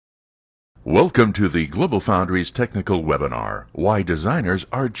Welcome to the GlobalFoundries technical webinar, Why Designers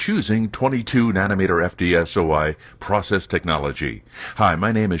Are Choosing 22nm FD-SOI Process Technology. Hi,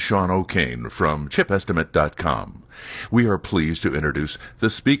 my name is Sean O'Kane from ChipEstimate.com. We are pleased to introduce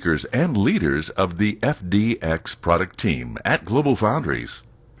the speakers and leaders of the FDX product team at GlobalFoundries.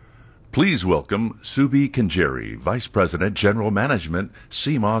 Please welcome Subi Kengeri, Vice President, General Management,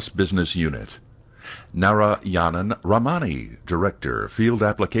 CMOS Business Unit. Narayanan Ramani, Director, Field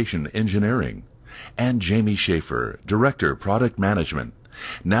Application Engineering, and Jamie Schaeffer, Director, Product Management.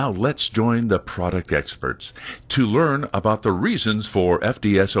 Now let's join the product experts to learn about the reasons for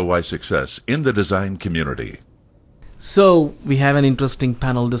FD-SOI success in the design community. So we have an interesting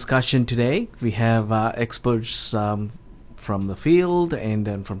panel discussion today. We have experts from the field and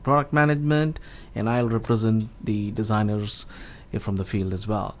then from product management, and I'll represent the designers from the field as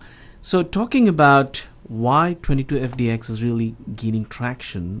well. So talking about why 22FDX is really gaining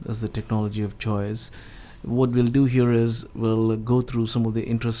traction as the technology of choice, what we'll do here is we'll go through some of the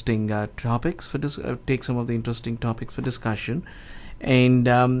interesting topics for take some of the interesting topics for discussion. And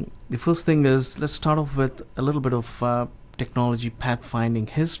the first thing is, let's start off with a little bit of technology pathfinding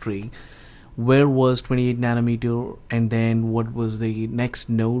history. Where was 28 nanometer, and then what was the next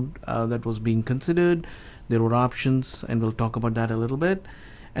node that was being considered? There were options, and we'll talk about that a little bit.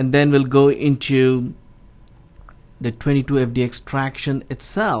 And then we'll go into the 22FDX traction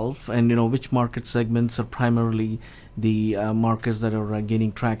itself, and which market segments are primarily the markets that are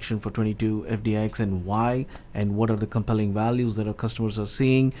gaining traction for 22FDX, and why, and what are the compelling values that our customers are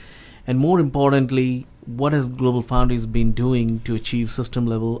seeing, and more importantly, what has GlobalFoundries been doing to achieve system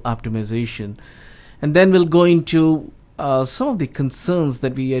level optimization. And then we'll go into some of the concerns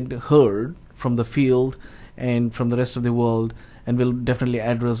that we had heard from the field and from the rest of the world, and we'll definitely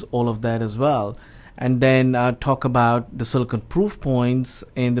address all of that as well. And then talk about the silicon proof points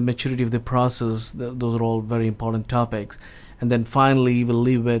and the maturity of the process. Those are all very important topics. And then finally, we'll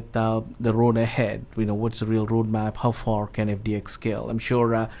leave with the road ahead. What's the real roadmap? How far can FDX scale? I'm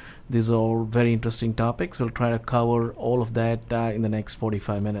sure these are all very interesting topics. We'll try to cover all of that in the next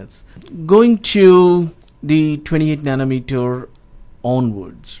 45 minutes. Going to the 28 nanometer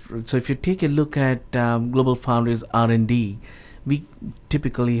onwards. So if you take a look at GlobalFoundries R&D, we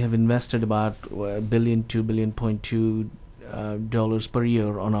typically have invested about $1 billion to $1.2 billion per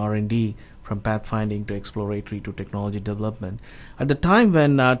year on R&D, from pathfinding to exploratory to technology development. At the time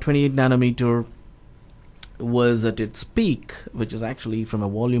when 28 nanometer was at its peak, which is actually from a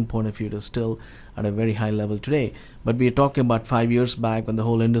volume point of view, it is still at a very high level today. But we are talking about 5 years back, when the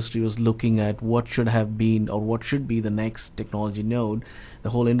whole industry was looking at what should have been or what should be the next technology node. The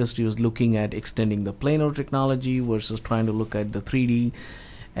whole industry was looking at extending the planar technology versus trying to look at the 3D.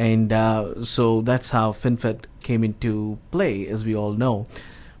 And so that's how FinFET came into play, as we all know.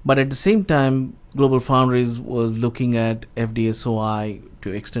 But at the same time, GlobalFoundries was looking at FD-SOI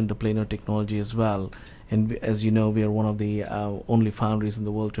to extend the planar technology as well. And as you know, we are one of the only foundries in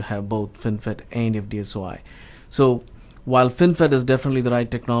the world to have both FinFET and FD-SOI. So while FinFET is definitely the right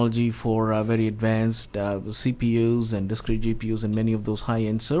technology for very advanced CPUs and discrete GPUs and many of those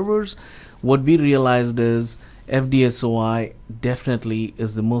high-end servers, what we realized is FD-SOI definitely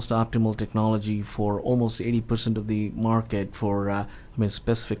is the most optimal technology for almost 80% of the market for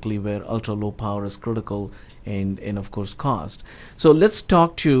specifically where ultra low power is critical, and of course cost. So let's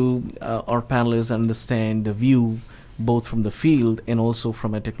talk to our panelists and understand the view both from the field and also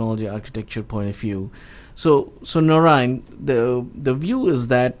from a technology architecture point of view. So Narayan, the view is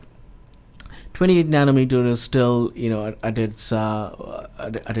that 28 nanometer is still at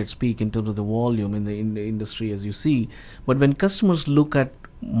its peak in terms of the volume in the industry, as you see. But when customers look at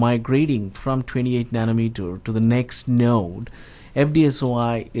migrating from 28 nanometer to the next node,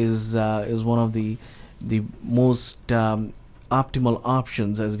 FD-SOI is one of the most optimal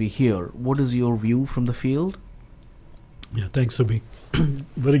options, as we hear. What is your view from the field? Yeah, thanks, Subi.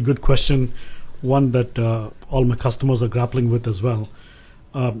 Very good question. One that all my customers are grappling with as well.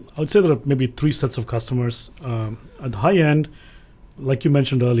 I would say there are maybe three sets of customers. At the high end, like you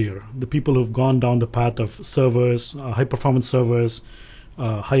mentioned earlier, the people who've gone down the path of servers, high-performance servers,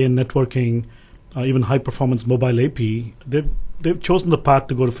 high-end networking, even high-performance mobile AP, they've chosen the path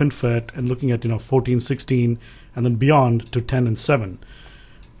to go to FinFET and looking at 14, 16, and then beyond to 10 and 7.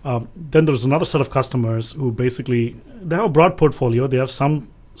 Then there's another set of customers who basically, they have a broad portfolio. They have some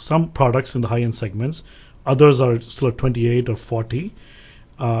products in the high-end segments. Others are still at 28 or 40.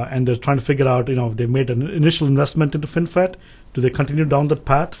 And they're trying to figure out, if they made an initial investment into FinFET, do they continue down that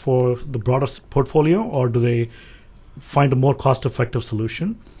path for the broader portfolio, or do they find a more cost-effective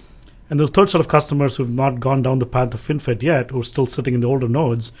solution? And there's a third set of customers who've not gone down the path of FinFET yet, who are still sitting in the older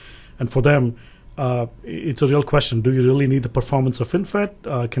nodes, And for them, it's a real question. Do you really need the performance of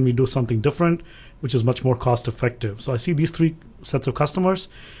FinFET? Can we do something different, which is much more cost effective? So I see these three sets of customers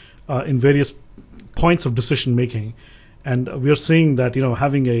in various points of decision making. And we are seeing that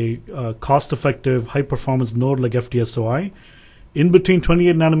having a cost-effective, high-performance node like FD-SOI in between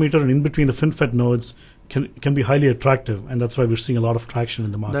 28 nanometer and in between the FinFET nodes can be highly attractive, and that's why we're seeing a lot of traction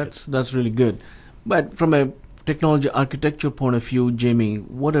in the market. That's really good. But from a technology architecture point of view, Jamie,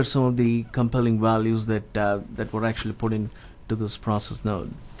 what are some of the compelling values that were actually put into this process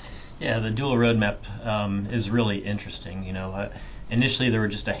node? Yeah, the dual roadmap is really interesting. Initially, there were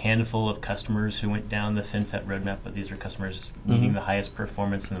just a handful of customers who went down the FinFET roadmap, but these are customers needing the highest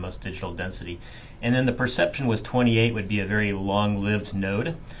performance and the most digital density. And then the perception was 28 would be a very long-lived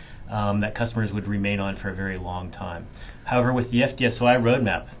node that customers would remain on for a very long time. However, with the FD-SOI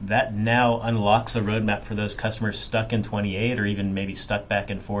roadmap, that now unlocks a roadmap for those customers stuck in 28 or even maybe stuck back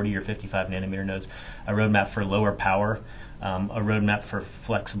in 40 or 55 nanometer nodes, a roadmap for lower power, a roadmap for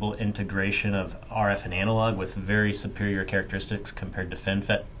flexible integration of RF and analog with very superior characteristics compared to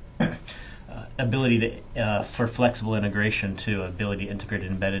FinFET, ability for flexible integration to ability to integrate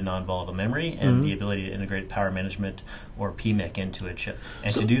embedded non-volatile memory, and the ability to integrate power management or PMIC into a chip,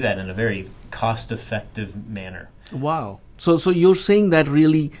 and to do that in a very cost-effective manner. Wow. So you're saying that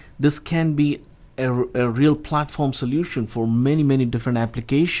really this can be a real platform solution for many, many different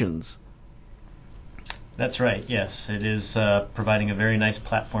applications. That's right, yes. It is providing a very nice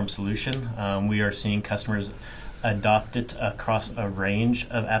platform solution. We are seeing customers adopt it across a range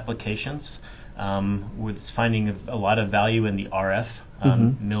of applications, with finding a lot of value in the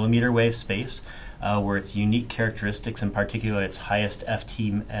RF millimeter wave space, where its unique characteristics, in particular its highest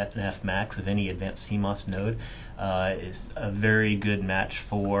FT and F max of any advanced CMOS node, is a very good match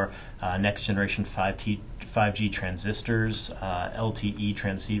for next generation 5G transistors, LTE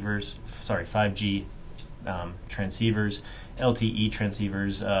transceivers, 5G transceivers, LTE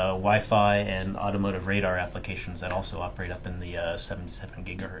transceivers, Wi-Fi, and automotive radar applications that also operate up in the 77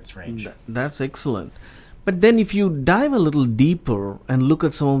 gigahertz range. That's excellent. But then if you dive a little deeper and look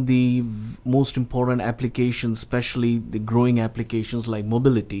at some of the most important applications, especially the growing applications like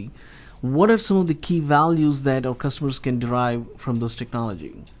mobility, what are some of the key values that our customers can derive from this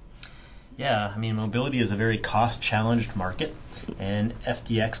technology? Yeah, mobility is a very cost-challenged market, and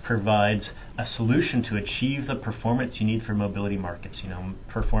FDX provides a solution to achieve the performance you need for mobility markets.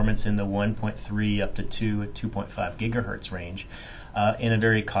 Performance in the 1.3 up to 2.5 gigahertz range in a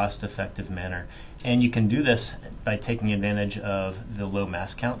very cost-effective manner. And you can do this by taking advantage of the low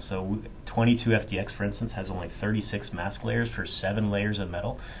mask count. So 22FDX, for instance, has only 36 mask layers for 7 layers of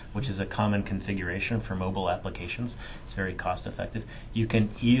metal, which is a common configuration for mobile applications. It's very cost effective. You can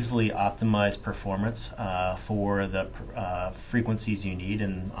easily optimize performance for the frequencies you need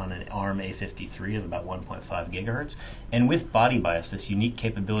on an ARM A53 of about 1.5 gigahertz. And with body bias, this unique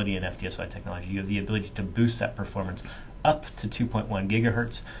capability in FD-SOI technology, you have the ability to boost that performance up to 2.1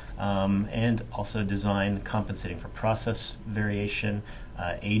 gigahertz, and also design compensating for process variation,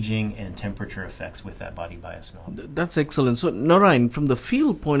 aging, and temperature effects with that body bias knob. That's excellent. So, Narayan, from the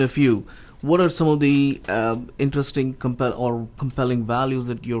field point of view, what are some of the interesting compelling values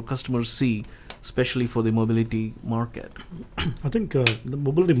that your customers see, especially for the mobility market? I think the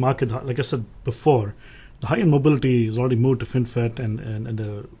mobility market, like I said before, the high-end mobility has already moved to FinFET, and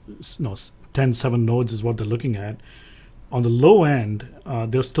the 10.7 nodes is what they're looking at. On the low end,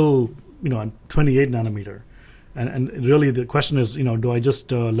 they're still, on 28 nanometer. And really the question is, do I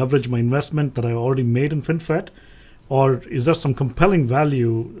just leverage my investment that I already made in FinFET, or is there some compelling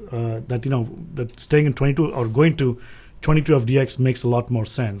value that staying in 22 or going to 22 FDX makes a lot more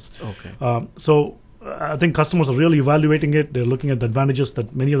sense? Okay. So I think customers are really evaluating it. They're looking at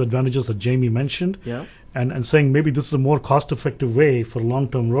many of the advantages that Jamie mentioned, and saying maybe this is a more cost-effective way for a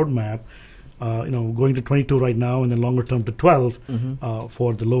long-term roadmap. Going to 22 right now and then longer term to 12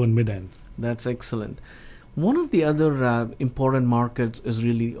 for the low and mid end. That's excellent. One of the other important markets is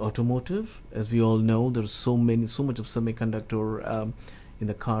really automotive. As we all know, there's so much of semiconductor in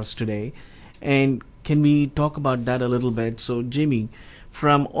the cars today. And can we talk about that a little bit? So, Jimmy,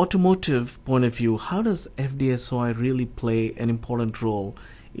 from automotive point of view, how does FD-SOI really play an important role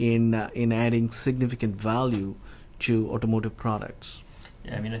in adding significant value to automotive products?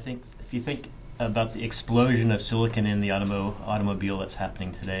 Yeah, I think if you think about the explosion of silicon in the automobile that's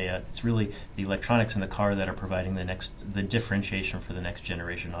happening today. It's really the electronics in the car that are providing the differentiation for the next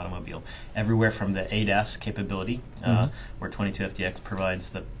generation automobile. Everywhere from the ADAS capability, where 22FDX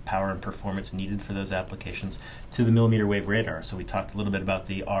provides the power and performance needed for those applications, to the millimeter wave radar. So we talked a little bit about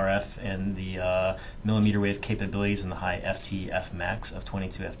the RF and the millimeter wave capabilities and the high FT/F max of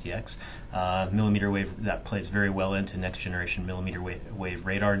 22FDX. Millimeter wave, that plays very well into next generation millimeter wave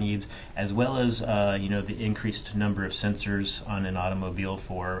radar needs, as well as the increased number of sensors on an automobile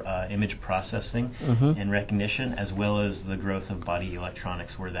for image processing and recognition, as well as the growth of body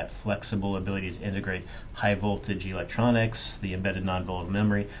electronics, where that flexible ability to integrate high voltage electronics, the embedded non-volatile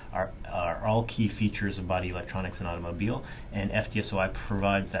memory, are all key features of body electronics in automobile, and FD-SOI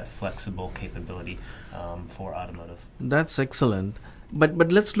provides that flexible capability for automotive. That's excellent.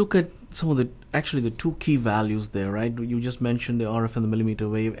 But let's look at some of the two key values there, right? You just mentioned the RF and the millimeter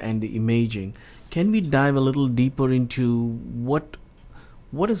wave and the imaging. Can we dive a little deeper into what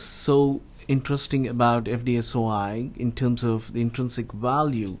is so interesting about FD-SOI in terms of the intrinsic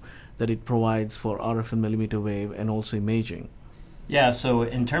value that it provides for RF and millimeter wave and also imaging? Yeah, so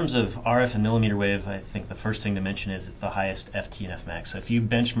in terms of RF and millimeter wave, I think the first thing to mention is it's the highest FT and F max. So if you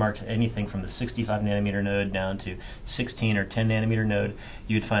benchmarked anything from the 65 nanometer node down to 16 or 10 nanometer node,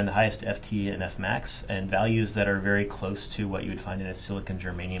 you would find the highest FT and F max and values that are very close to what you would find in a silicon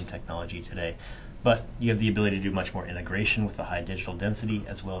germanium technology today. But you have the ability to do much more integration with the high digital density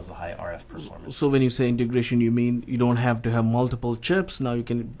as well as the high RF performance. So when you say integration, you mean you don't have to have multiple chips. Now you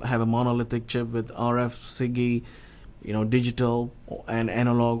can have a monolithic chip with RF, SiGe, digital and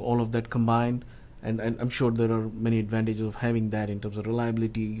analog, all of that combined. And I'm sure there are many advantages of having that in terms of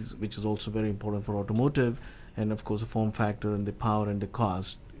reliability, which is also very important for automotive, and of course the form factor and the power and the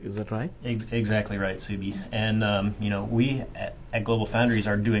cost. Is that right? Exactly right, Subi. And we at GlobalFoundries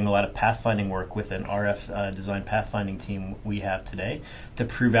are doing a lot of pathfinding work with an RF design pathfinding team we have today to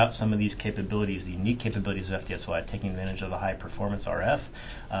prove out some of these capabilities, the unique capabilities of FD-SOI, taking advantage of the high performance RF,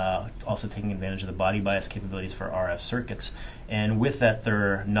 also taking advantage of the body bias capabilities for RF circuits. And with that,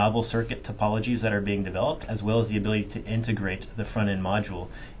 there are novel circuit topologies that are being developed, as well as the ability to integrate the front-end module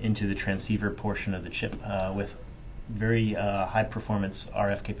into the transceiver portion of the chip with very high performance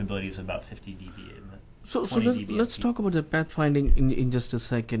RF capabilities, about 50 dB. So let's talk about the pathfinding in just a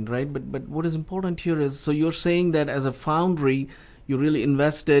second, right? But what is important here is, so you're saying that as a foundry, you really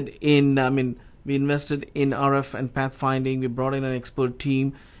invested in, we invested in RF and pathfinding, we brought in an expert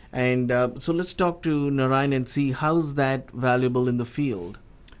team, and so let's talk to Narayan and see how's that valuable in the field.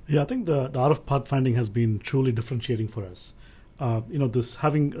 Yeah, I think the RF pathfinding has been truly differentiating for us. This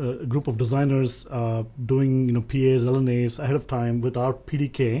having a group of designers doing PAs, LNAs ahead of time with our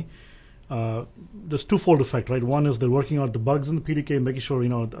PDK, there's twofold effect, right? One is they're working out the bugs in the PDK, making sure we're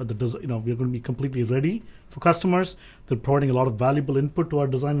going to be completely ready for customers. They're providing a lot of valuable input to our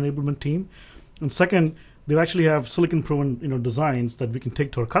design enablement team, and second, they actually have silicon-proven designs that we can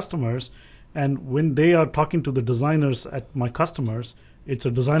take to our customers. And when they are talking to the designers at my customers, it's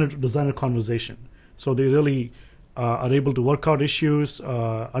a designer-to-designer conversation. So they really are able to work out issues,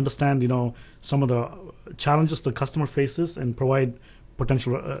 understand some of the challenges the customer faces, and provide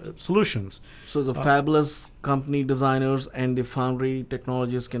potential solutions. So the fabless company designers and the foundry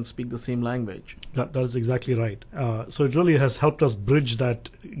technologists can speak the same language. That is exactly right. So it really has helped us bridge that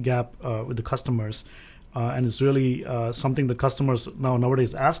gap with the customers, and it's really something the customers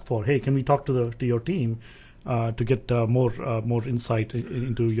nowadays ask for. Hey, can we talk to your team to get more insight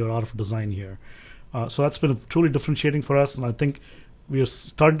into your RF design here? So that's been truly differentiating for us, and I think we are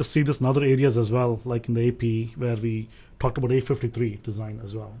starting to see this in other areas as well, like in the AP, where we talked about A53 design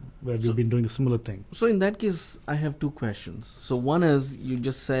as well, where we've been doing a similar thing. So in that case, I have two questions. So one is, you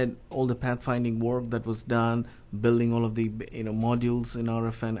just said all the pathfinding work that was done, building all of the modules in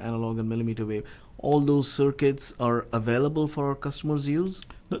RF and analog and millimeter wave, all those circuits are available for our customers' use?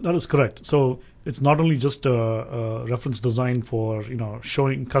 That is correct. So it's not only just a reference design for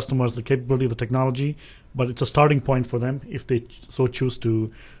showing customers the capability of the technology, but it's a starting point for them if they so choose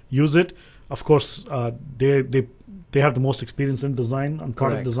to use it. Of course, they have the most experience in design and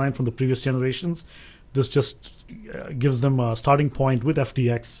product design from the previous generations. This just gives them a starting point with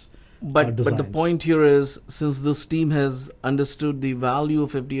FDX. But the point here is, since this team has understood the value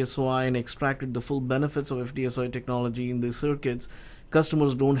of FD-SOI and extracted the full benefits of FD-SOI technology in the circuits,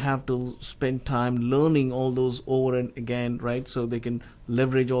 customers don't have to spend time learning all those over and again, right? So they can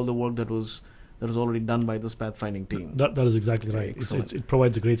leverage all the work that was already done by this pathfinding team. That is exactly right. It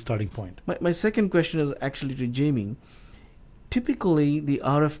provides a great starting point. My second question is actually to Jamie. typically the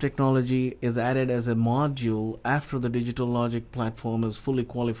RF technology is added as a module after the digital logic platform is fully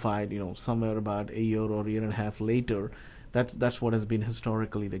qualified, somewhere about a year or year and a half later. That's what has been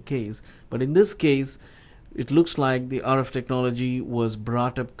historically the case. But in this case, it looks like the RF technology was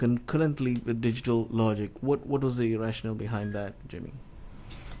brought up concurrently with digital logic. What was the rationale behind that, Jimmy?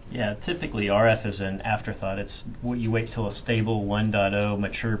 Yeah, typically RF is an afterthought. It's you wait till a stable 1.0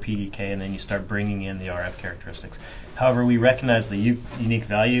 mature PDK and then you start bringing in the RF characteristics. However, we recognize the unique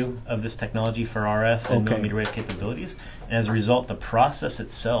value of this technology for RF and millimeter wave capabilities, and as a result, the process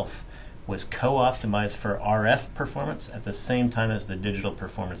itself was co-optimized for RF performance at the same time as the digital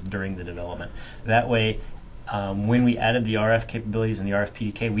performance during the development. That way, when we added the RF capabilities and the RF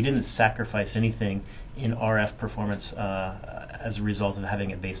PDK, we didn't sacrifice anything in RF performance as a result of having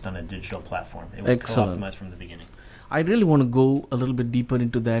it based on a digital platform. It was co-optimized from the beginning. I really want to go a little bit deeper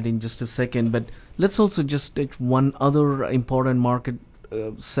into that in just a second, but let's also just take one other important market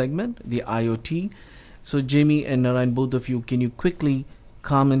segment, the IoT. So Jamie and Narayan, both of you, can you quickly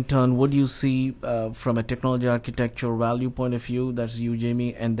comment on what you see from a technology architecture value point of view? That's you,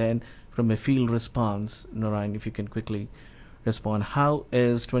 Jamie, and then from a field response, Narayan, if you can quickly respond. How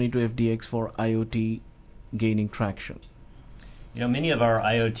is 22FDX for IoT gaining traction? Many of our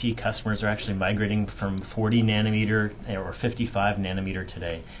IoT customers are actually migrating from 40 nanometer or 55 nanometer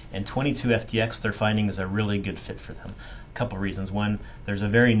today, and 22FDX they're finding is a really good fit for them. A couple reasons. One, there's a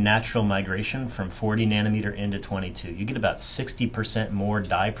very natural migration from 40 nanometer into 22. You get about 60% more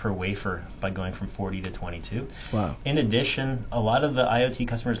die per wafer by going from 40 to 22. Wow. In addition, a lot of the IoT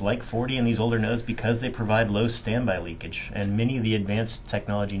customers like 40 and these older nodes because they provide low standby leakage, and many of the advanced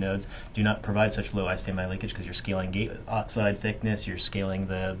technology nodes do not provide such low standby leakage because you're scaling gate oxide thickness, you're scaling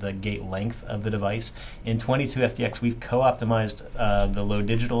the gate length of the device. In 22FDX, we've co-optimized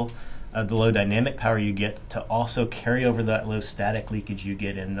the low dynamic power you get to also carry over that low static leakage you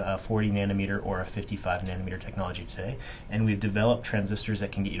get in a 40 nanometer or a 55 nanometer technology today. And we've developed transistors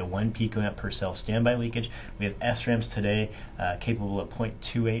that can get you to 1 picoamp per cell standby leakage. We have SRAMs today capable of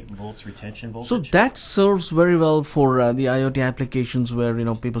 0.28 volts retention voltage. So that serves very well for the IoT applications where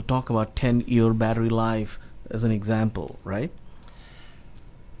people talk about 10-year battery life as an example, right?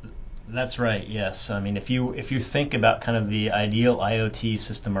 That's right, yes. I mean, if you think about kind of the ideal IoT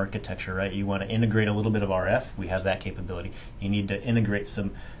system architecture, right, you want to integrate a little bit of RF. We have that capability. You need to integrate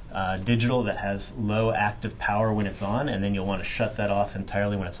some digital that has low active power when it's on, and then you'll want to shut that off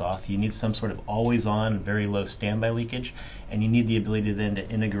entirely when it's off. You need some sort of always-on, very low standby leakage, and you need the ability then to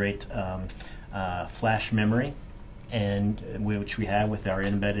integrate flash memory, and which we have with our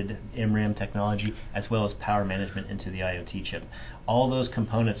embedded MRAM technology, as well as power management into the IoT chip. All those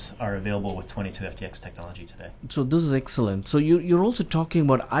components are available with 22FDX technology today. So this is excellent. So you're also talking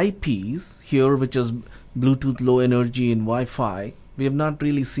about IPs here, which is Bluetooth Low Energy and Wi-Fi. We have not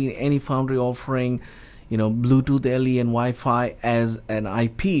really seen any foundry offering, Bluetooth LE and Wi-Fi as an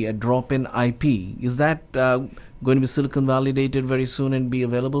IP, a drop-in IP. Is that going to be silicon validated very soon and be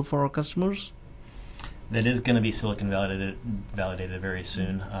available for our customers? That is going to be silicon validated very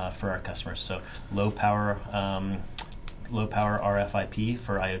soon for our customers. So low power RF IP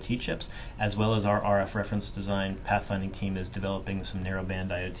for IoT chips, as well as our RF reference design pathfinding team is developing some narrowband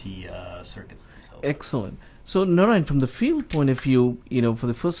IoT circuits themselves. Excellent. So Narayan, from the field point of view, for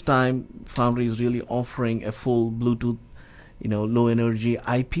the first time, Foundry is really offering a full Bluetooth, low energy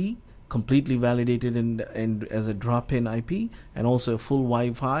IP, completely validated and as a drop-in IP, and also a full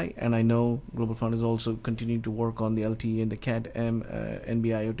Wi-Fi. And I know GlobalFoundries is also continuing to work on the LTE and the Cat-M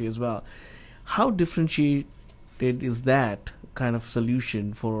NB-IoT as well. How differentiated is that kind of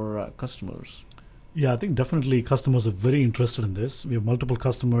solution for customers? Yeah, I think definitely customers are very interested in this. We have multiple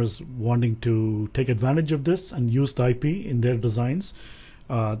customers wanting to take advantage of this and use the IP in their designs.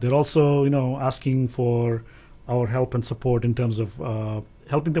 They're also, asking for our help and support in terms of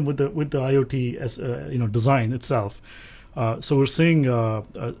helping them with the IoT as design itself. So we're seeing a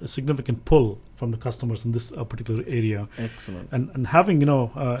significant pull from the customers in this particular area. Excellent. And having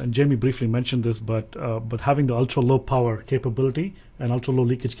and Jamie briefly mentioned this, but having the ultra low power capability and ultra low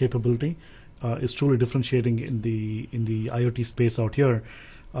leakage capability is truly differentiating in the IoT space out here.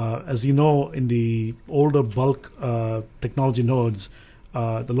 As you know, in the older bulk technology nodes,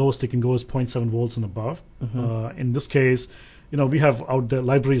 the lowest it can go is 0.7 volts and above. Mm-hmm. In this case, we have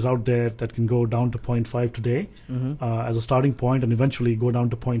libraries out there that can go down to 0.5 today as a starting point, and eventually go down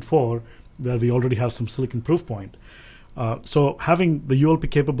to 0.4, where we already have some silicon proof point. So having the ULP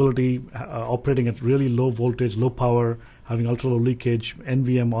capability, operating at really low voltage, low power, having ultra low leakage,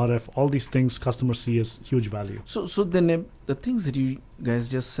 NVM, RF, all these things customers see as huge value. So then the things that you guys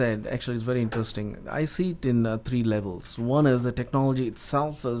just said actually is very interesting. I see it in 3 levels. One is the technology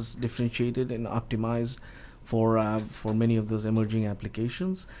itself is differentiated and optimized for many of those emerging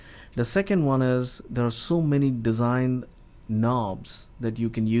applications. The second one is there are so many design knobs that you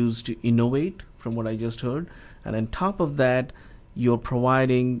can use to innovate, from what I just heard, and on top of that you're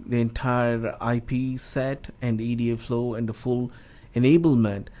providing the entire IP set and EDA flow and the full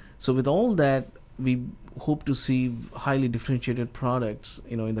enablement. So with all that, we hope to see highly differentiated products,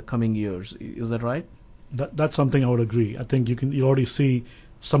 in the coming years. Is that right? That's something I would agree. I think you already see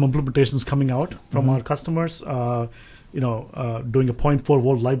some implementations coming out from our customers. Doing a 0.4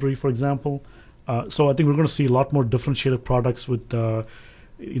 volt library, for example. So I think we're going to see a lot more differentiated products with the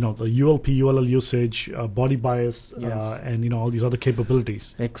ULP, ULL usage, body bias, and all these other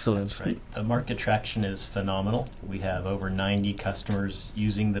capabilities. Excellent. That's right. The market traction is phenomenal. We have over 90 customers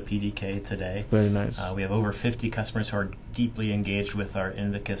using the PDK today. Very nice. We have over 50 customers who are deeply engaged with our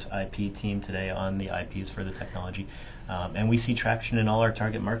Invicus IP team today on the IPs for the technology. And we see traction in all our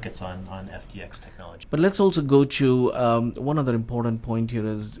target markets on FDX technology. But let's also go to one other important point here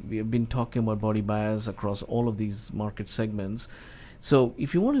is we have been talking about body bias across all of these market segments. So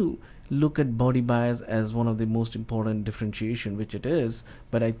if you want to look at body bias as one of the most important differentiation, which it is,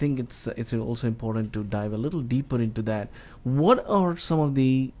 but I think it's also important to dive a little deeper into that. What are some of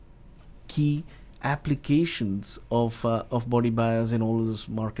the key applications of body bias in all of those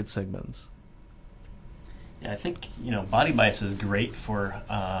market segments? Yeah, I think body bias is great for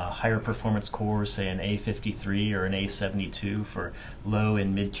higher performance cores, say an A53 or an A72 for low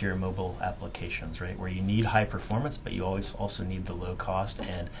and mid-tier mobile applications, right? Where you need high performance, but you always also need the low cost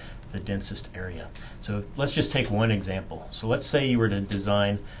and the densest area. So let's just take one example. So let's say you were to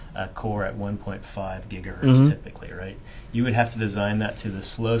design a core at 1.5 gigahertz typically, right? You would have to design that to the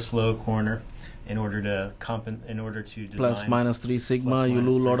slow corner in order to design plus minus 3 sigma, you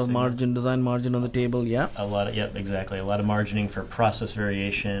lose a lot of design margin on the table. Exactly. A lot of margining for process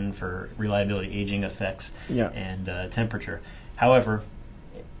variation, for reliability, aging effects, and temperature. However,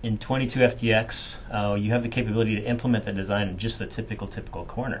 in 22FDX, you have the capability to implement the design in just the typical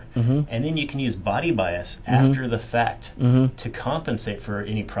corner, and then you can use body bias after the fact to compensate for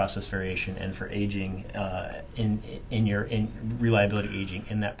any process variation and for aging in reliability aging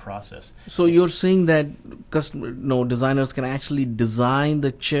in that process. So you're saying that designers can actually design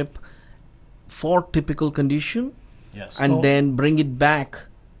the chip for typical condition, and then bring it back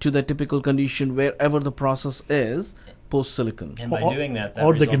to the typical condition wherever the process is post silicon. And by doing that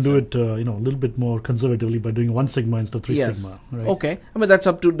or they can do it a little bit more conservatively by doing 1 sigma instead of 3 sigma. Right? Okay. I mean, that's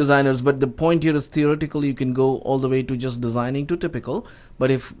up to designers, but the point here is theoretically you can go all the way to just designing to typical,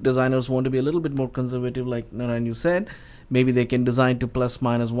 but if designers want to be a little bit more conservative, like Narayan you said, maybe they can design to plus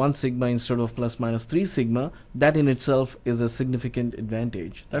minus 1 sigma instead of plus minus 3 sigma. That in itself is a significant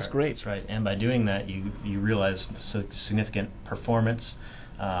advantage. That's great. That's right. And by doing that, you realize significant performance,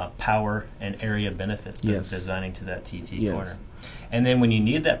 power, and area benefits by designing to that TT corner. And then when you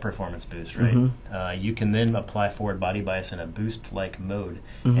need that performance boost, right, you can then apply forward body bias in a boost-like mode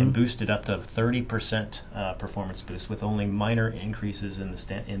and boost it up to 30% performance boost with only minor increases in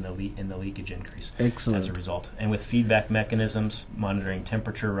the leakage increase. Excellent. As a result. And with feedback mechanisms, monitoring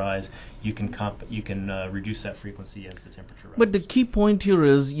temperature rise, you can reduce that frequency as the temperature rises. But the key point here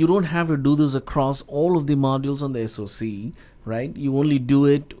is you don't have to do this across all of the modules on the SoC, right? You only do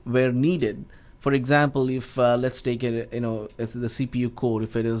it where needed. For example, if let's take it, as the CPU core,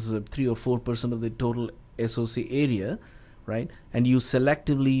 if it is 3 or 4% of the total SoC area, right, and you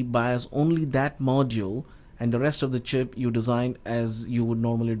selectively bias only that module, and the rest of the chip you design as you would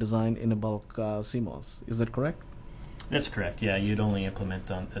normally design in a bulk CMOS. Is that correct? That's correct. Yeah, you'd only implement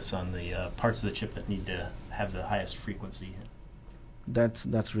this on the parts of the chip that need to have the highest frequency.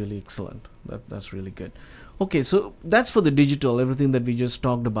 That's really excellent. That's really good. Okay, so that's for the digital, everything that we just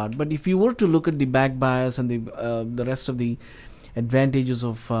talked about. But if you were to look at the back bias and the rest of the advantages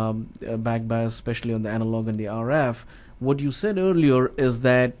of back bias, especially on the analog and the RF, what you said earlier is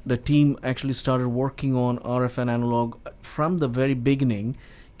that the team actually started working on RF and analog from the very beginning.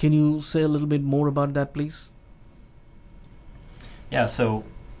 Can you say a little bit more about that, please? Yeah, so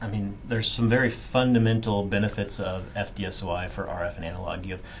I mean, there's some very fundamental benefits of FD-SOI for RF and analog.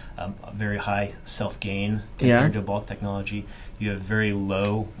 You have a very high self-gain compared to bulk technology. You have very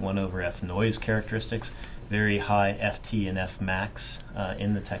low 1/F noise characteristics. very high FT and F max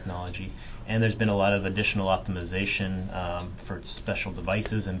in the technology. And there's been a lot of additional optimization for special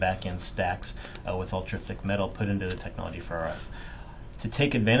devices and back-end stacks with ultra-thick metal put into the technology for RF. To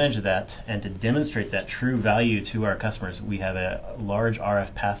take advantage of that and to demonstrate that true value to our customers, we have a large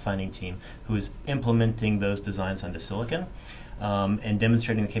RF pathfinding team who is implementing those designs onto silicon and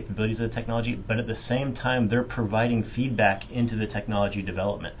demonstrating the capabilities of the technology, but at the same time they're providing feedback into the technology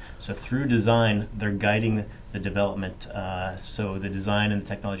development. So through design, they're guiding the development, so the design and the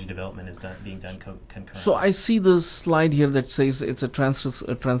technology development is being done concurrently. So I see this slide here that says it's a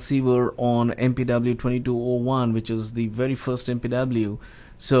transceiver on MPW 2201, which is the very first MPW.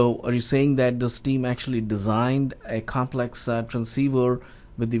 So are you saying that this team actually designed a complex transceiver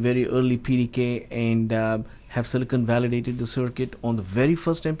with the very early PDK and have silicon validated the circuit on the very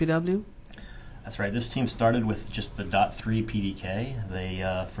first MPW? That's right. This team started with just the .3 PDK.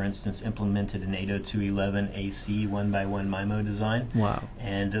 They, for instance, implemented an 802.11 AC 1x1 MIMO design. Wow.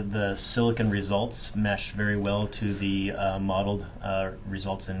 And the silicon results matched very well to the modeled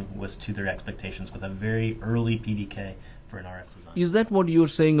results and was to their expectations with a very early PDK for an RF design. Is that what you were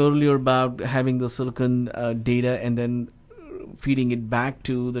saying earlier about having the silicon data and then feeding it back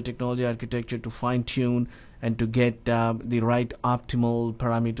to the technology architecture to fine-tune and to get the right optimal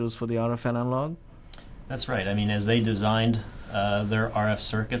parameters for the RF analog? That's right. I mean, as they designed their RF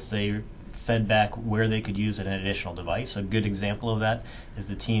circuits, they fed back where they could use an additional device. A good example of that is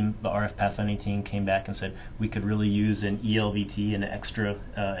the RF pathfinding team came back and said we could really use an ELVT, an extra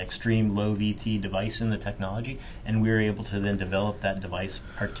extreme low VT device in the technology, and we were able to then develop that device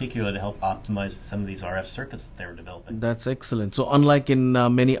particularly to help optimize some of these RF circuits that they were developing. That's excellent. So unlike in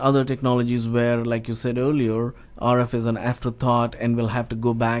many other technologies where, like you said earlier, RF is an afterthought and will have to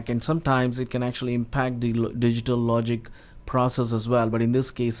go back, and sometimes it can actually impact the digital logic process as well. But in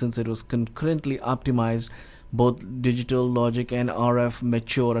this case, since it was concurrently optimized, both digital logic and RF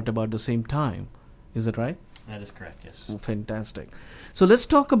mature at about the same time. Is that right? That is correct, yes. Oh, fantastic. So let's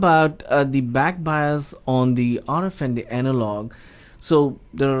talk about the back bias on the RF and the analog. So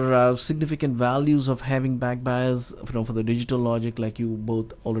there are significant values of having back bias for the digital logic, like you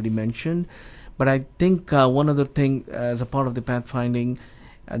both already mentioned. But I think one other thing as a part of the pathfinding,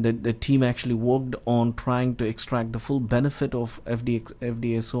 the team actually worked on trying to extract the full benefit of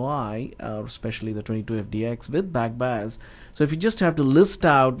FD-SOI, especially the 22FDX with back bias. So if you just have to list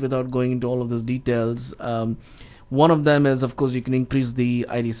out without going into all of those details, one of them is, of course, you can increase the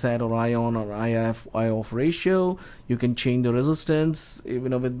ID-SAT or ION or IF ratio. You can change the resistance,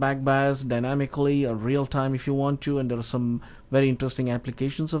 with back bias dynamically or real time if you want to, and there are some very interesting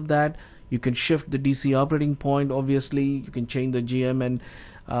applications of that. You can shift the DC operating point, obviously. You can change the GM and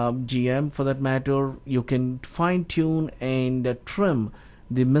GM for that matter. You can fine-tune and trim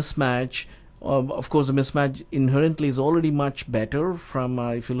the mismatch. Of course, the mismatch inherently is already much better from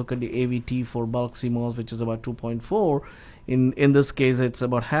if you look at the AVT for bulk CMOS, which is about 2.4. In this case, it's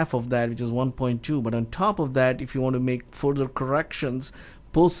about half of that, which is 1.2. But on top of that, if you want to make further corrections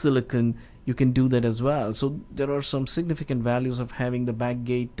post-silicon, you can do that as well. So there are some significant values of having the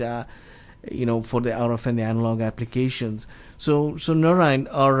backgate for the RF and the analog applications. So Narayan,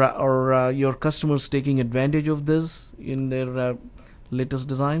 are your customers taking advantage of this in their latest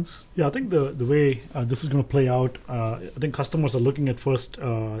designs? Yeah, I think the way this is going to play out, I think customers are looking at first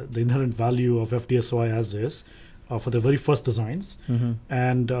the inherent value of FD-SOI as is for their very first designs,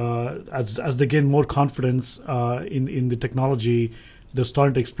 and as they gain more confidence in the technology, they're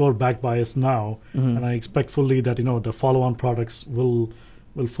starting to explore back bias now, and I expect fully that the follow-on products will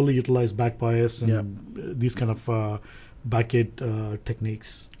fully utilize back bias and these kind of backgate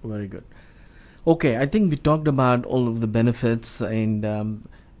techniques. Very good. Okay, I think we talked about all of the benefits and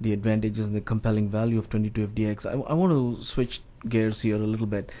the advantages and the compelling value of 22FDX. I want to switch gears here a little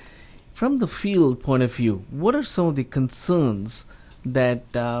bit. From the field point of view, what are some of the concerns that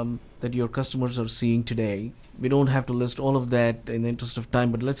your customers are seeing today? We don't have to list all of that in the interest of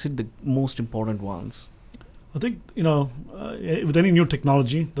time, but let's hit the most important ones. I think, with any new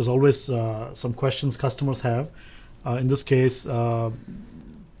technology, there's always some questions customers have. In this case,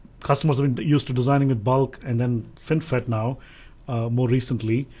 customers have been used to designing with bulk and then FinFET now, more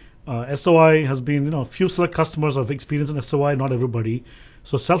recently. SOI has been, few select customers have experience in SOI, not everybody.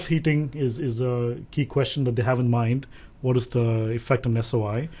 So self-heating is a key question that they have in mind. What is the effect on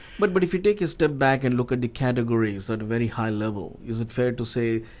SOI? But if you take a step back and look at the categories at a very high level, is it fair to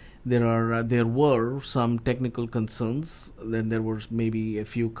say there were some technical concerns, then there were maybe a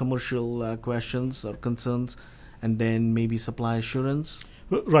few commercial questions or concerns, and then maybe supply assurance?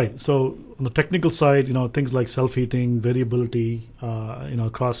 Right. So on the technical side, things like self-heating, variability,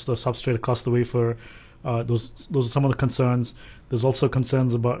 across the substrate, across the wafer, Those are some of the concerns. There's also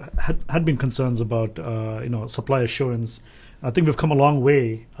concerns about had been concerns about supply assurance. I think we've come a long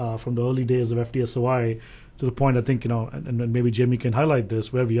way from the early days of FD-SOI to the point I think and maybe Jamie can highlight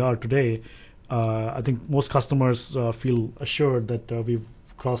this where we are today. I think most customers feel assured that we've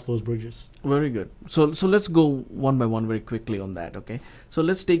crossed those bridges. Very good. So let's go one by one very quickly on that. Okay. So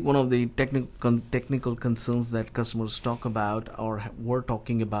let's take one of the technical concerns that customers talk about or were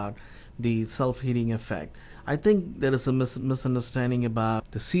talking about, the self-heating effect. I think there is a misunderstanding about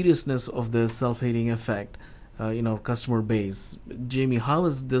the seriousness of the self-heating effect in our customer base. Jamie, how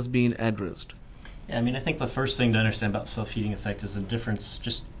is this being addressed? Yeah, I mean, I think the first thing to understand about self-heating effect is the difference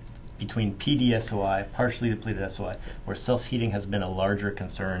just between PD-SOI, partially depleted SOI, where self-heating has been a larger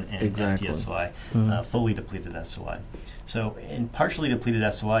concern, and FD-SOI, fully depleted SOI. So in partially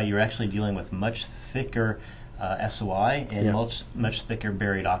depleted SOI, you're actually dealing with much thicker SOI and much thicker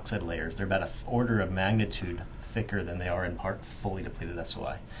buried oxide layers. They're about an order of magnitude thicker than they are in fully depleted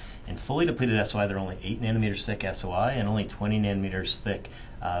SOI. In fully depleted SOI, they're only 8 nanometers thick SOI and only 20 nanometers thick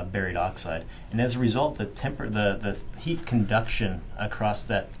buried oxide. And as a result, the heat conduction across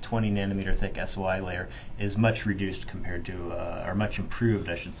that 20 nanometer thick SOI layer is much reduced compared to, or much improved,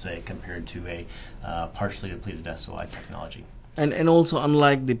 I should say, compared to a partially depleted SOI technology. And also,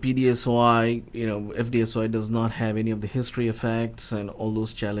 unlike the PD-SOI, FD-SOI does not have any of the history effects and all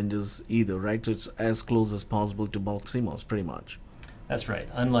those challenges either, right? So it's as close as possible to bulk CMOS, pretty much. That's right.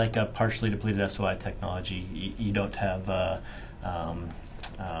 Unlike a partially depleted SOI technology, you don't have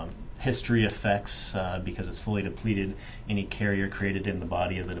history effects because it's fully depleted. Any carrier created in the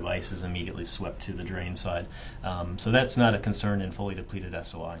body of the device is immediately swept to the drain side. So that's not a concern in fully depleted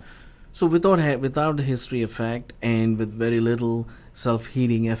SOI. So without the history effect and with very little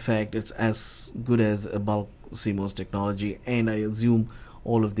self-heating effect, it's as good as a bulk CMOS technology, and I assume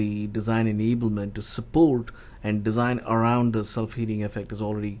all of the design enablement to support and design around the self-heating effect is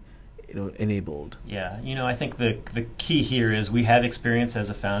already enabled. Yeah, I think the key here is we have experience as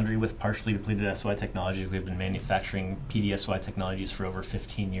a foundry with partially depleted SOI technologies. We've been manufacturing PD-SOI technologies for over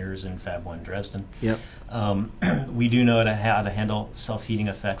 15 years in Fab 1 Dresden. Yep. We do know how to handle self-heating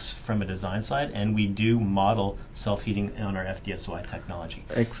effects from a design side, and we do model self-heating on our FD-SOI technology.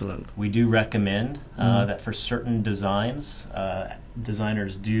 Excellent. We do recommend that for certain designs,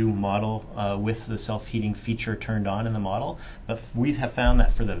 designers do model with the self-heating feature turned on in the model, but we have found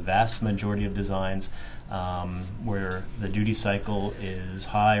that for the vast majority of designs where the duty cycle is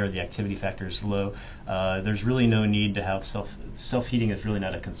high or the activity factor is low, there's really no need to have self-heating is really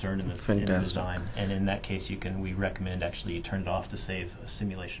not a concern in the design, and in that case we recommend actually you turn it off to save a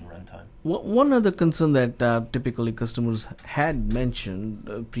simulation runtime. One other concern that typically customers had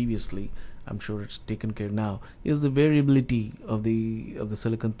mentioned previously, I'm sure it's taken care now, is the variability of the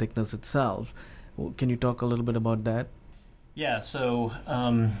silicon thickness itself. Can you talk a little bit about that? Yeah, so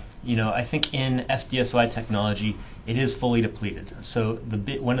I think in FD-SOI technology, it is fully depleted. So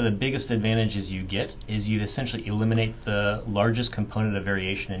one of the biggest advantages you get is you essentially eliminate the largest component of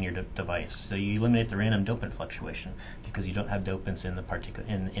variation in your device. So you eliminate the random dopant fluctuation because you don't have dopants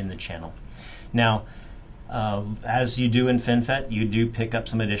in the channel. Now, as you do in FinFET, you do pick up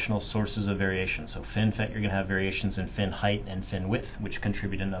some additional sources of variation. So FinFET, you're going to have variations in fin height and fin width, which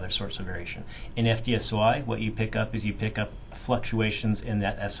contribute another source of variation. In FD-SOI, what you pick up fluctuations in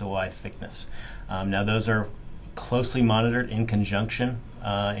that SOI thickness. Now, those are closely monitored in conjunction,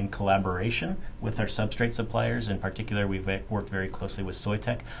 in collaboration with our substrate suppliers. In particular, we've worked very closely with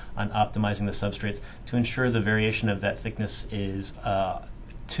Soitec on optimizing the substrates to ensure the variation of that thickness is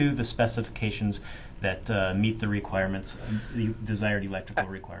to the specifications that meet the requirements, the desired electrical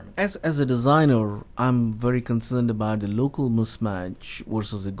requirements. As a designer, I'm very concerned about the local mismatch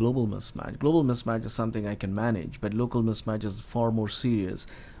versus the global mismatch. Global mismatch is something I can manage, but local mismatch is far more serious.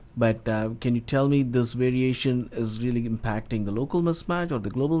 But can you tell me this variation is really impacting the local mismatch or the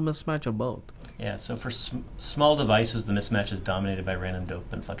global mismatch or both? Yeah, so for small devices, the mismatch is dominated by random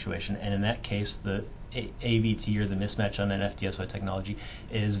dopant fluctuation, and in that case, the AVT, or the mismatch on an FD-SOI technology,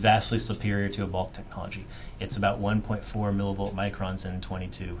 is vastly superior to a bulk technology. It's about 1.4 millivolt microns in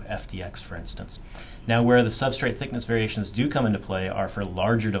 22 FDX, for instance. Now, where the substrate thickness variations do come into play are for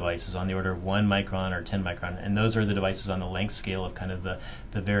larger devices on the order of 1 micron or 10 micron, and those are the devices on the length scale of kind of the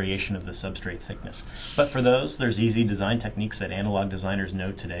variation of the substrate thickness. But for those, there's easy design techniques that analog designers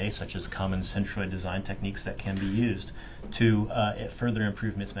know today, such as common centroid design techniques that can be used to further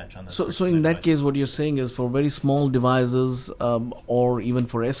improve mismatch on the So in that case, what you're saying is for very small devices or even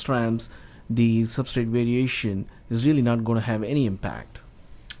for SRAMs, the substrate variation is really not going to have any impact.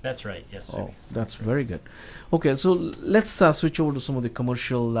 That's right, yes. Oh, that's very good. Okay, so let's switch over to some of the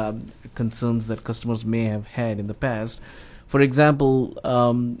commercial concerns that customers may have had in the past. For example,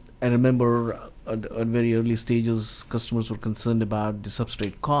 I remember at very early stages, customers were concerned about the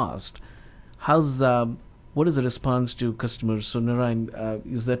substrate cost. What is the response to customers? So, Narayan,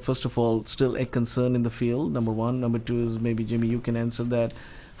 is that first of all still a concern in the field? Number one. Number two is maybe Jimmy, you can answer that.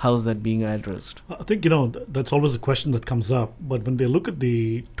 How is that being addressed? I think that's always a question that comes up. But when they look at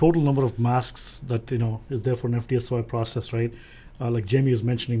the total number of masks that is there for an FD-SOI process, right? Like Jamie was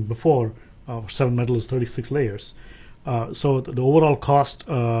mentioning before, 7 metal is 36 layers. So the overall cost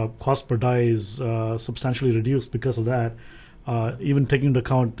per die is substantially reduced because of that. Even taking into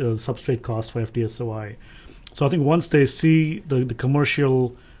account the substrate cost for FD-SOI. So I think once they see the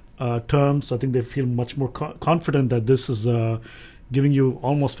commercial terms, I think they feel much more confident that this is giving you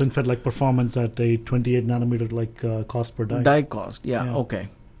almost FinFET-like performance at a 28 nanometer like cost per die. Die cost, yeah. Okay.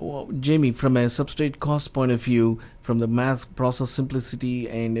 Well, Jamie, from a substrate cost point of view, from the mass process simplicity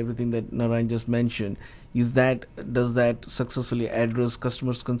and everything that Narayan just mentioned, does that successfully address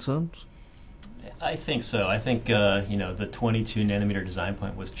customers' concerns? I think so. I think the 22 nanometer design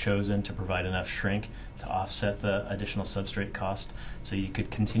point was chosen to provide enough shrink to offset the additional substrate cost, so you could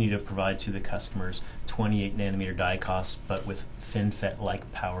continue to provide to the customers 28 nanometer die costs, but with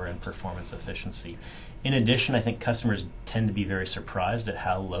FinFET-like power and performance efficiency. In addition, I think customers tend to be very surprised at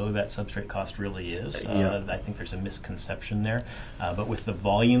how low that substrate cost really is. I think there's a misconception there. But with the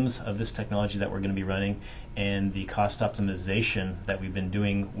volumes of this technology that we're going to be running and the cost optimization that we've been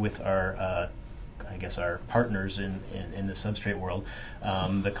doing with our our partners in the substrate world,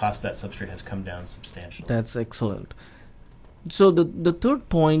 the cost of that substrate has come down substantially. That's excellent. So the third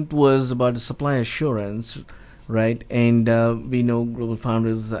point was about the supply assurance, right? And we know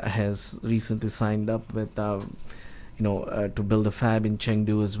GlobalFoundries has recently signed up with to build a fab in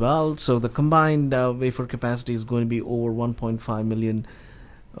Chengdu as well. So the combined wafer capacity is going to be over 1.5 million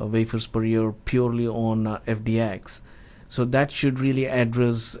wafers per year purely on FDX. So that should really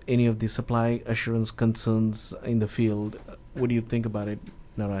address any of the supply assurance concerns in the field. What do you think about it,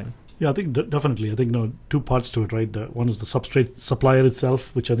 Narayan? Yeah, I think definitely. I think two parts to it, right? One is the substrate supplier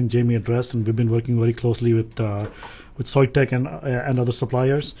itself, which I think Jamie addressed, and we've been working very closely with Soitec and other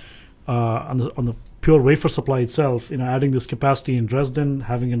suppliers. On the pure wafer supply itself, adding this capacity in Dresden,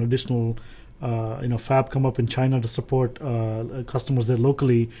 having an additional fab come up in China to support customers there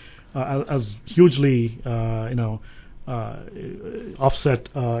locally, as hugely offset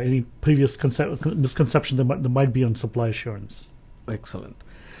any previous misconception that might be on supply assurance. Excellent.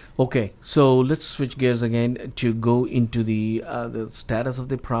 Okay, so let's switch gears again to go into the status of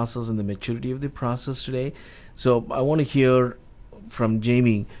the process and the maturity of the process today. So I want to hear from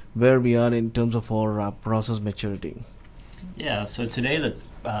Jamie where we are in terms of our process maturity. Yeah, so today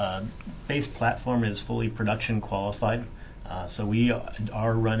the base platform is fully production qualified. So we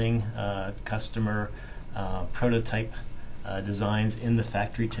are running customer prototype designs in the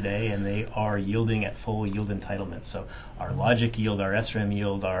factory today, and they are yielding at full yield entitlement. So our logic yield, our SRAM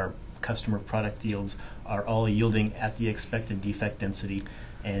yield, our customer product yields are all yielding at the expected defect density,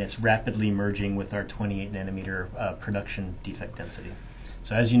 and it's rapidly merging with our 28 nanometer production defect density.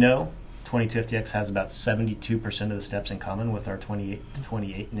 So as you know, 22FDX has about 72% of the steps in common with our 28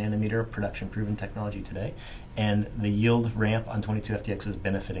 nanometer production proven technology today, and the yield ramp on 22FDX is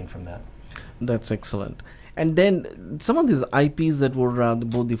benefiting from that. That's excellent. And then some of these IPs that were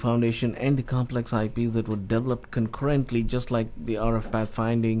both the foundation and the complex IPs that were developed concurrently, just like the RF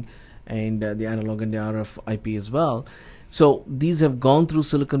pathfinding and the analog and the RF IP as well. So these have gone through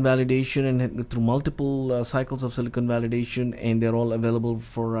silicon validation and through multiple cycles of silicon validation, and they're all available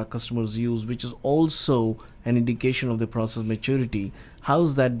for customers' use, which is also an indication of the process maturity.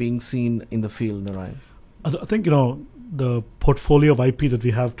 How's that being seen in the field, Narayan? I think the portfolio of IP that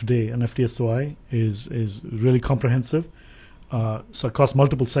we have today on FD-SOI is really comprehensive, so across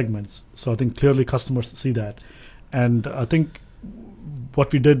multiple segments. So I think clearly customers see that, and I think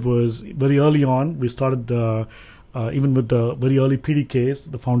what we did was very early on we started even with the very early PDKs,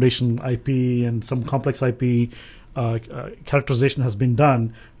 the foundation IP and some complex IP characterization has been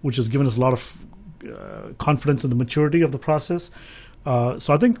done, which has given us a lot of confidence in the maturity of the process. So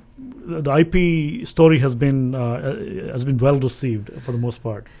I think the IP story has been well received for the most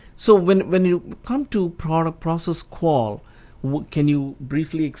part. So when you come to product process qual, can you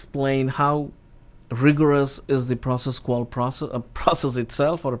briefly explain how rigorous is the process qual process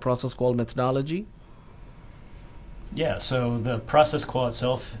itself, or a process qual methodology? Yeah, so the process qual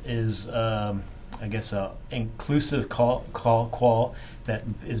itself is a inclusive qual that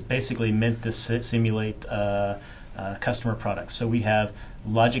is basically meant to simulate customer products. So we have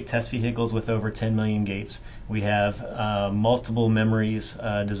logic test vehicles with over 10 million gates. We have multiple memories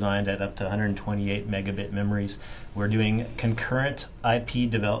designed at up to 128 megabit memories. We're doing concurrent IP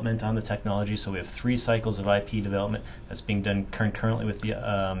development on the technology, so we have 3 cycles of IP development that's being done concurrently with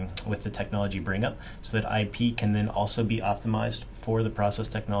the technology bring up, so that IP can then also be optimized for the process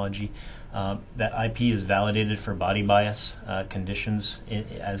technology. That IP is validated for body bias conditions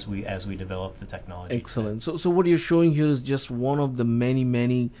as we develop the technology. Excellent. So what you're showing here is just one of the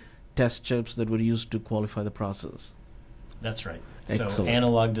many test chips that were used to qualify the process. That's right. Excellent. So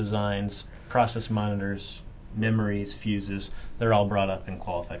analog designs, process monitors, memories, fuses, they're all brought up and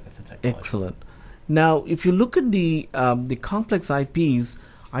qualified with the technology. Excellent. Now, if you look at the complex IPs,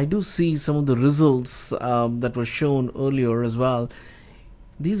 I do see some of the results that were shown earlier as well.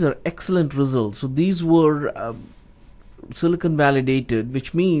 These are excellent results. So these were silicon validated,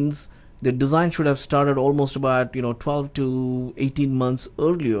 which means the design should have started almost about 12 to 18 months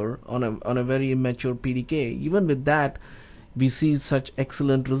earlier on a very immature PDK. Even with that, we see such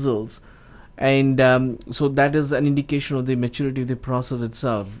excellent results, and so that is an indication of the maturity of the process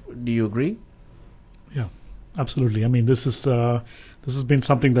itself. Do you agree? Yeah, absolutely. I mean, this has been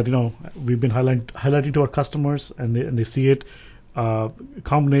something that we've been highlighting to our customers, and they see it. A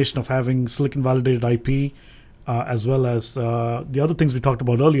combination of having silicon validated IP as well as the other things we talked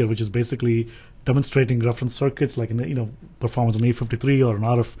about earlier, which is basically demonstrating reference circuits like performance on A53 or an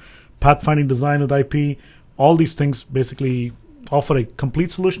RF pathfinding design with IP. All these things basically offer a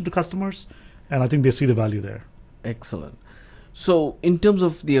complete solution to customers, and I think they see the value there. Excellent. So in terms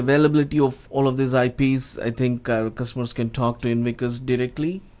of the availability of all of these IPs, I think customers can talk to Invicus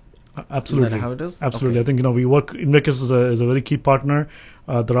directly. Absolutely. Is that how it is? Absolutely. Okay. I think we work. Invicus is a very key partner.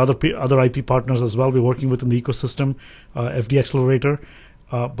 There are other IP partners as well we're working with in the ecosystem, FD Accelerator.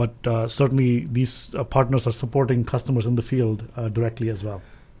 But certainly these partners are supporting customers in the field directly as well.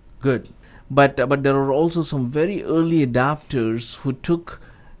 Good. But there are also some very early adopters who took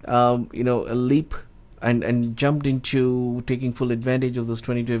a leap and jumped into taking full advantage of this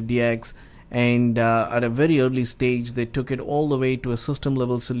 22FDX, and at a very early stage they took it all the way to a system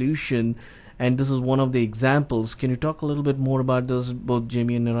level solution, and this is one of the examples. Can you talk a little bit more about this, both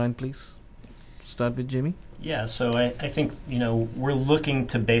Jamie and Narayan, please? Start with Jamie. Yeah, so I think we're looking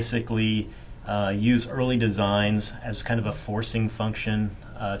to basically use early designs as kind of a forcing function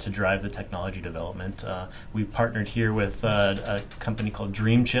to drive the technology development. We partnered here with a company called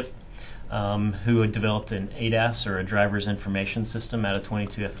DreamChip, who had developed an ADAS, or a driver's information system, out of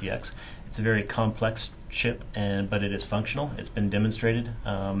 22FDX. It's a very complex chip, but it is functional. It's been demonstrated.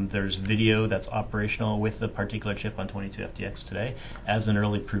 There's video that's operational with the particular chip on 22FDX today as an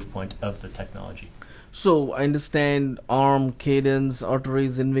early proof point of the technology. So I understand ARM, Cadence,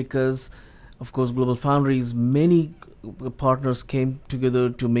 Arteris, Invicus, of course GlobalFoundries, many partners came together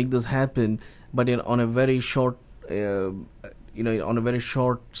to make this happen, but on a very short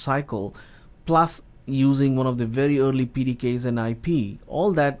cycle, plus using one of the very early PDKs and IP,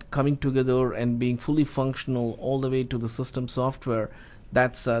 all that coming together and being fully functional all the way to the system software,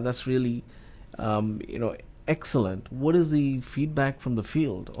 that's really excellent. What is the feedback from the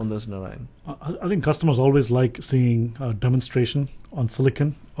field on this, Narayan? I think customers always like seeing a demonstration on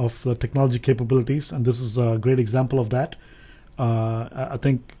silicon of the technology capabilities, and this is a great example of that. I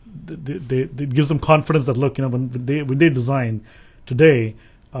think it gives them confidence that when they design today,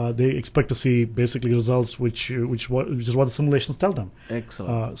 they expect to see basically results which is what the simulations tell them.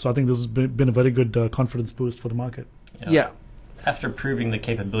 Excellent. So I think this has been a very good confidence boost for the market. Yeah. After proving the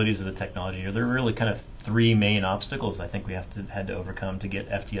capabilities of the technology, there are really kind of 3 main obstacles I think we had to overcome to get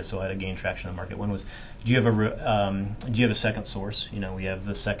FD-SOI to gain traction in the market. One was, do you have a second source? We have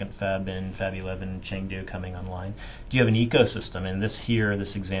the second fab in Fab 11 Chengdu coming online. Do you have an ecosystem? And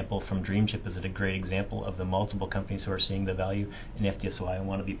this example from DreamChip is a great example of the multiple companies who are seeing the value in FD-SOI and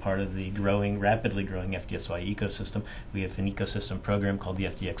want to be part of the rapidly growing FD-SOI ecosystem. We have an ecosystem program called the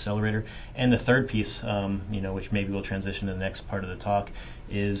FD Accelerator. And the third piece, which maybe we'll transition to the next part of the talk,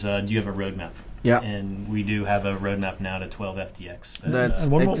 is do you have a roadmap? Yeah. And we do have a roadmap now to 12FDX. That's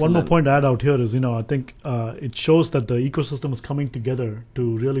and one more point to add out here is, I think it shows that the ecosystem is coming together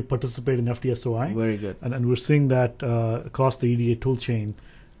to really participate in FD-SOI. Very good. And we're seeing that across the EDA tool chain,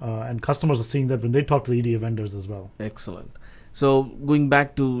 and customers are seeing that when they talk to the EDA vendors as well. Excellent. So going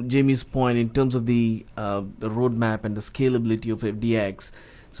back to Jamie's point in terms of the roadmap and the scalability of FDX,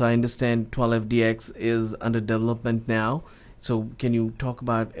 so I understand 12FDX is under development now. So can you talk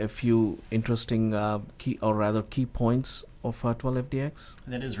about a few interesting key points of 12FDX?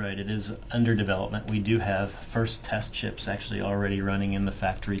 That is right. It is under development. We do have first test chips actually already running in the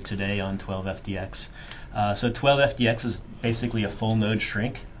factory today on 12FDX. So 12FDX is basically a full node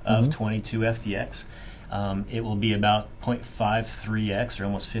shrink of 22FDX. It will be about 0.53x, or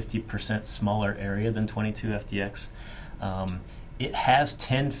almost 50% smaller area than 22FDX. It has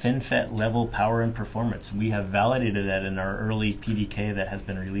 10 FinFET level power and performance. We have validated that in our early PDK that has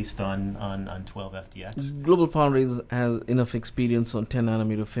been released on 12FDX. GlobalFoundries has enough experience on 10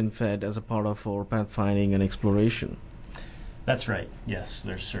 nanometer FinFET as a part of our pathfinding and exploration. That's right. Yes,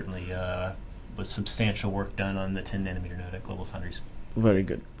 there's certainly was substantial work done on the 10 nanometer node at GlobalFoundries. Very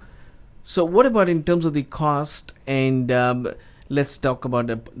good. So what about in terms of the cost, and let's talk about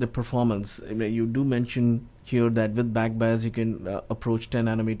the performance. I mean, you do mention here that with backbias you can approach 10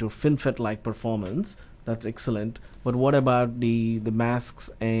 nanometer FinFET like performance. That's excellent. But what about the masks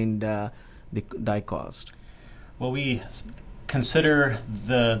and the die cost? Well, we consider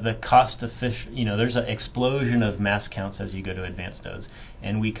the cost efficient. There's an explosion of mask counts as you go to advanced nodes,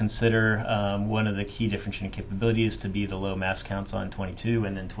 and we consider one of the key differentiating capabilities to be the low mask counts on 22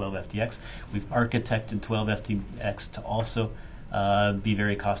 and then 12FDX. We've architected 12FDX to also be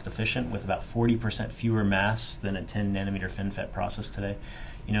very cost efficient with about 40% fewer masks than a 10 nanometer FinFET process today.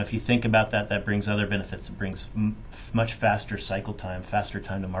 If you think about that, that brings other benefits. It brings much faster cycle time, faster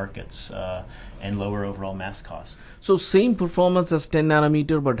time to markets, and lower overall mask costs. So same performance as 10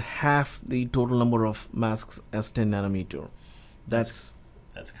 nanometer, but half the total number of masks as 10 nanometer. That's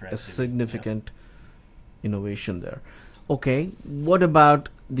correct. A significant innovation there. Okay, what about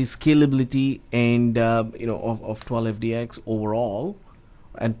the scalability and of 12FDX overall?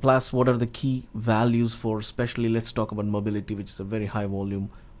 And plus, what are the key values for, especially let's talk about mobility, which is a very high volume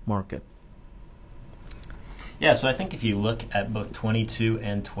market? Yeah, so I think if you look at both 22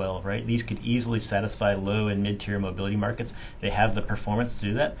 and 12, right, these could easily satisfy low and mid-tier mobility markets. They have the performance to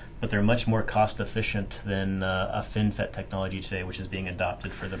do that, but they're much more cost efficient than a FinFET technology today, which is being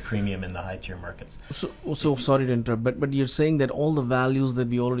adopted for the premium and the high-tier markets. So sorry to interrupt, but you're saying that all the values that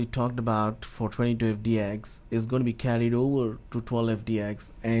we already talked about for 22FDX is going to be carried over to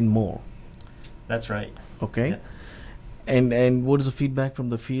 12FDX and more. That's right. Okay. Yeah. And what is the feedback from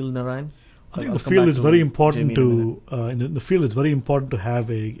the field, Narayan? I think the field is very important to in the field it's very important to have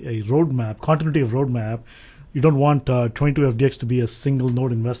a roadmap, continuity of roadmap. You don't want 22FDX to be a single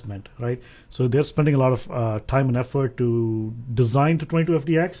node investment, right? So they're spending a lot of time and effort to design to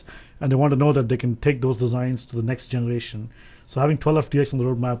 22FDX, and they want to know that they can take those designs to the next generation. So having 12FDX on the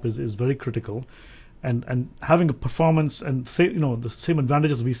roadmap is very critical, and having a performance and the same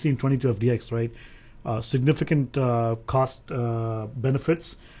advantages we see in 22FDX, right? Significant cost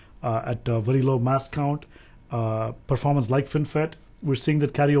benefits. At very low mask count, performance like FinFET, we're seeing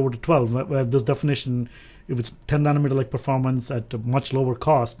that carry over to 12, where this definition, if it's 10 nanometer like performance at a much lower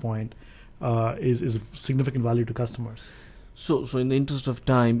cost point, is of significant value to customers. So in the interest of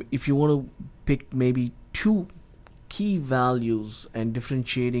time, if you want to pick maybe two key values and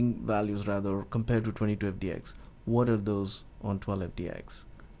differentiating values rather compared to 22FDX, what are those on 12FDX?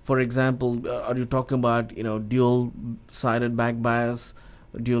 For example, are you talking about dual-sided backbias,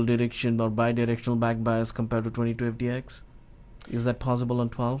 dual direction or bidirectional backbias compared to 22FDX? Is that possible on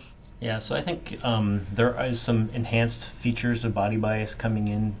 12? Yeah, so I think there is some enhanced features of body bias coming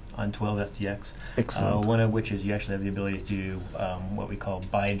in on 12FDX. Excellent. One of which is you actually have the ability to do what we call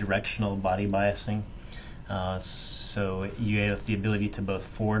bidirectional body biasing. So you have the ability to both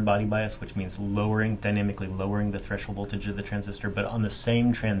forward body bias, which means dynamically lowering the threshold voltage of the transistor, but on the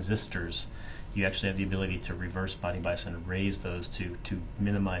same transistors, you actually have the ability to reverse body bias and raise those to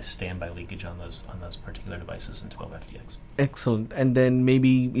minimize standby leakage on those particular devices in 12FDX. Excellent. And then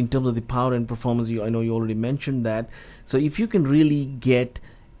maybe in terms of the power and performance, I know you already mentioned that. So if you can really get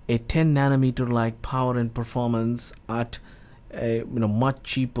a 10 nanometer like power and performance at a much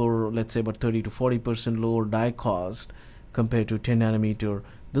cheaper, let's say about 30 to 40% lower die cost compared to 10 nanometer,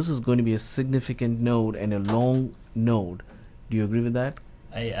 this is going to be a significant node and a long node. Do you agree with that?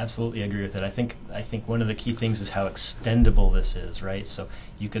 I absolutely agree with it. I think one of the key things is how extendable this is, right? So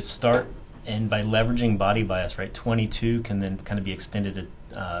you could start, and by leveraging body bias, right, 22 can then kind of be extended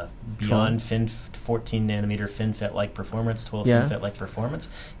to beyond 14 nanometer FinFET-like performance, 12 FinFET-like performance.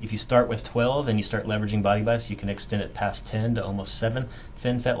 If you start with 12 and you start leveraging body bias, you can extend it past 10 to almost 7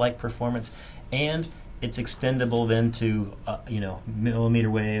 FinFET-like performance, and it's extendable then to millimeter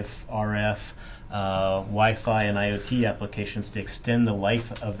wave, RF, Wi-Fi and IoT applications to extend the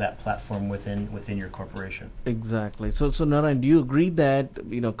life of that platform within your corporation. Exactly. So Narayan, do you agree that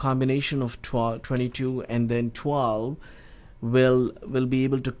combination of 22 and then 12 will be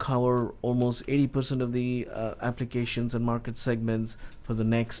able to cover almost 80% of the applications and market segments for the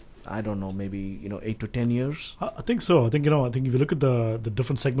next, I don't know, maybe 8 to 10 years? I think so. I think if you look at the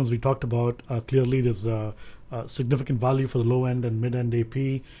different segments we talked about, clearly there's significant value for the low end and mid end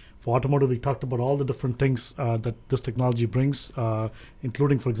AP. For automotive, we talked about all the different things that this technology brings,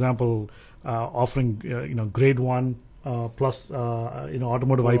 including, for example, offering grade 1 plus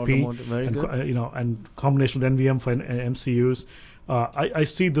automotive For IP, automotive, very and good. and combination with NVM for MCUs. I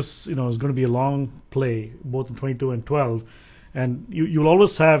see this is going to be a long play both in 22 and 12, and you'll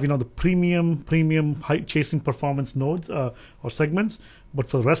always have the premium high chasing performance nodes or segments, but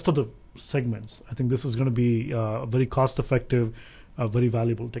for the rest of the segments, I think this is going to be a very cost effective, very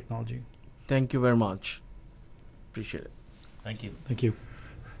valuable technology. Thank you very much. Appreciate it. Thank you. Thank you.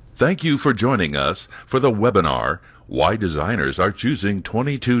 Thank you for joining us for the webinar, Why Designers Are Choosing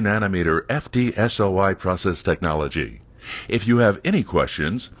 22nm FD-SOI Process Technology. If you have any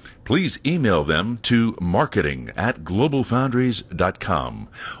questions, please email them to marketing@globalfoundries.com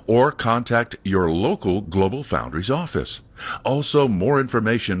or contact your local GlobalFoundries office. Also, more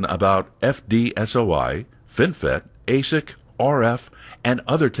information about FD-SOI, FinFET, ASIC, RF, and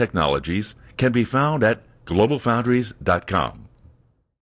other technologies can be found at globalfoundries.com.